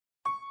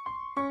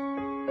Oh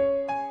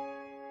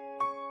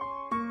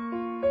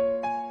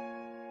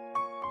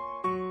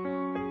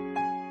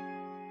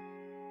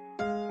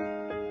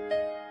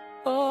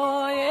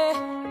yeah,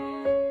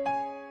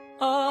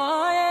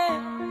 oh yeah,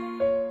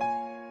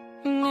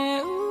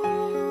 yeah,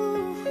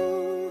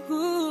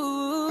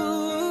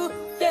 ooh,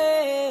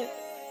 yeah.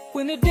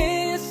 When the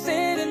day is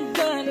said and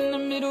done, in the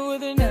middle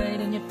of the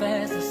night and you're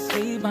fast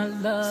asleep, my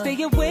love,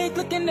 stay awake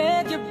looking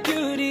at your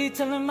beauty,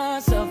 telling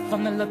myself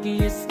I'm the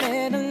luckiest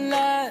man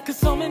alive. Cause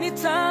so many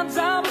times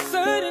I was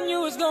certain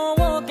you was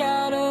gonna walk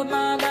out of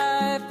my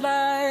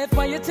life.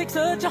 Why you take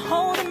such a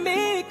hold of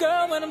me,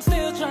 girl, when I'm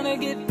still trying to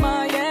get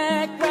my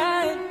act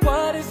right?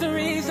 What is the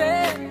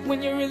reason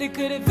when you really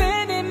could have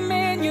been any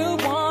man you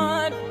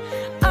want?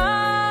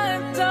 I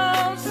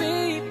don't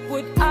see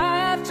what I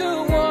have to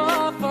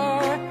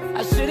offer.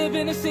 I should have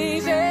been a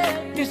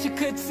season, guess you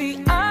could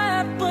see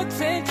I have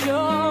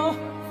potential.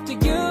 Do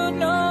you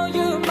know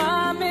you're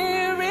my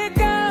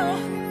miracle?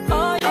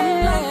 Oh yeah,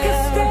 I'm like a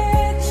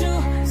statue,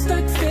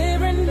 stuck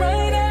staring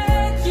right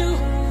at you.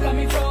 Got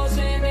me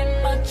frozen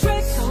in my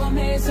tracks, so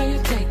amazed how you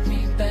take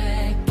me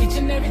back each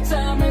and every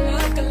time I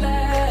look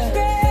alive.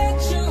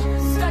 Statue,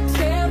 stuck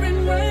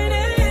staring right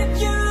at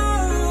you.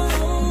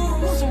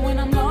 So when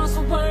I'm lost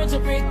for words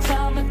every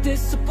time I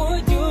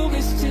disappoint you,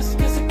 it's just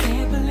cause I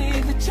can't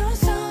believe that you're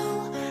so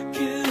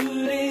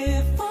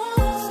beautiful.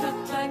 Stuck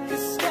like a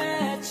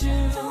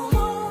statue, don't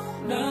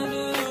wanna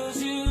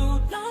lose you,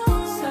 no.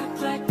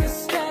 Stuck like a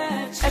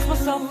statue. Ask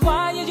myself,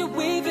 why are you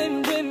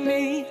weaving with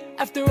me?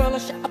 After all the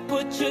shit I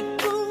put you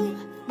through,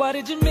 why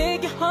did you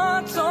make your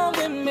heart so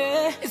with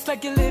me? It's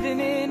like you're living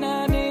in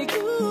a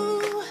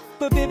you.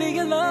 But baby,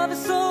 your love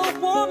is so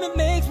warm, it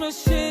makes my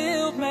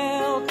shield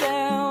melt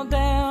down,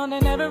 down.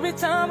 And every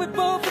time we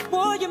both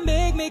before you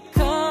make me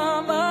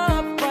come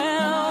around.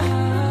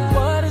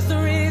 What is the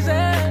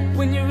reason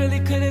when you really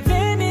could have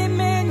been any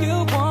man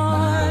you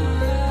want?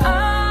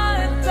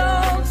 I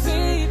don't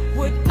see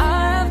what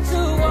I have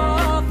to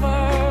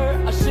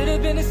offer. I should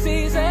have been a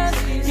season,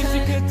 yes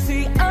you could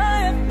see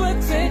I have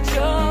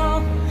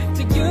potential.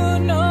 Do you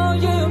know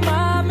you're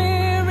my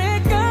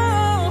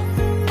miracle?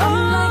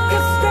 I'm like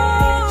a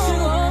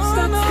statue,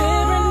 stuck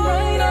staring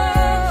right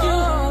at you.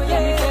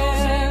 Got me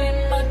frozen in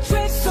my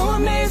tracks, so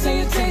amazing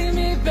you take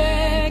me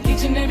back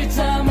each and every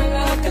time I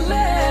look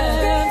alive.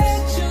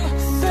 Statue,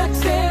 stuck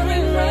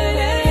staring right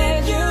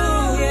at you,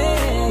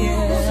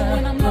 yeah. So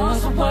when I'm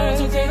lost for words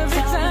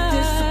every time I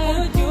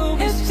disappoint you,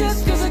 it's just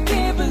cause I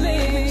can't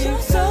believe you're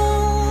so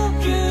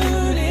beautiful.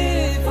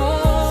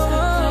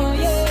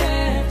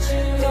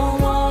 Don't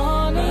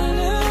wanna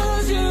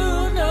lose you,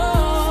 no.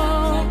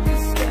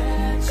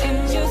 And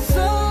you're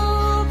so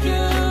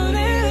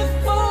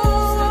beautiful,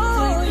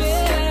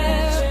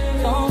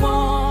 yeah. Don't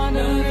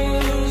wanna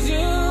lose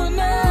you,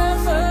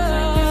 never.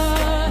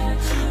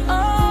 Oh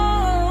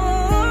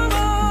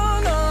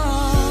no.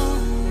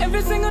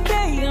 Every single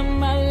day of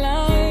my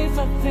life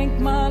I thank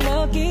my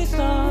lucky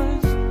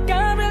stars.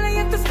 God really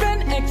have to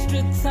spend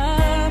extra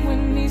time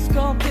when he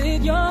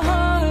sculpted your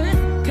heart.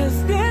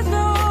 Cause there's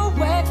no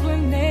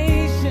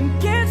explanation,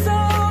 gets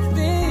off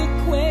the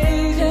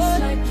equation. It's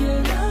like you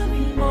love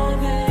me more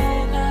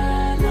than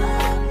I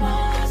love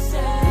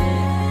myself.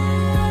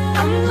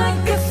 I'm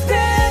like a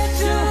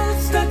statue,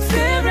 stuck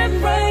staring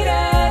right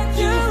at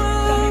you.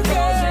 Got me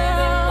frozen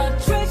in my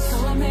tracks, so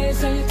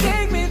amazed how you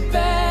take me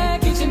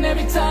back each and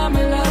every time I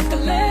look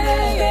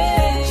alive.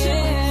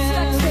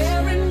 Stuck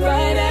staring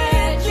right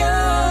at you.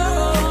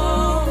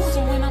 So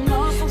when I'm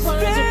lost for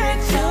words every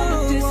time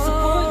I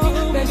disappoint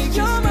you, baby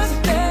you're my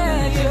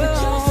statue.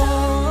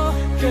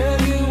 Girl,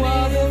 you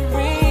are the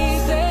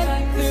reason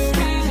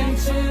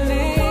to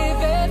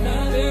live it, the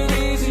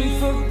reason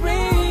for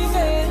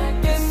breathing.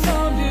 You're so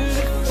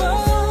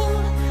beautiful,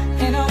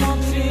 and I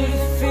want you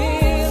to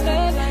feel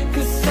it,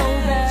 cause so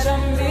that I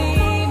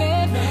mean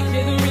it.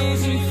 You're the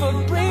reason for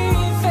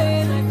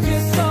breathing.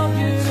 You're so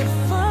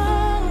beautiful,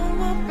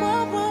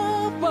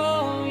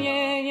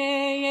 yeah,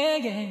 yeah, yeah,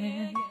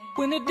 yeah.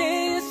 When the day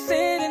is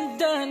said and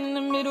done, in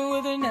the middle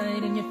of the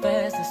night and you're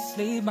fast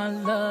asleep, my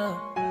love,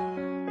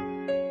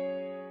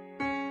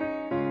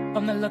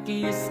 I'm the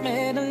luckiest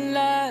man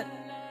alive.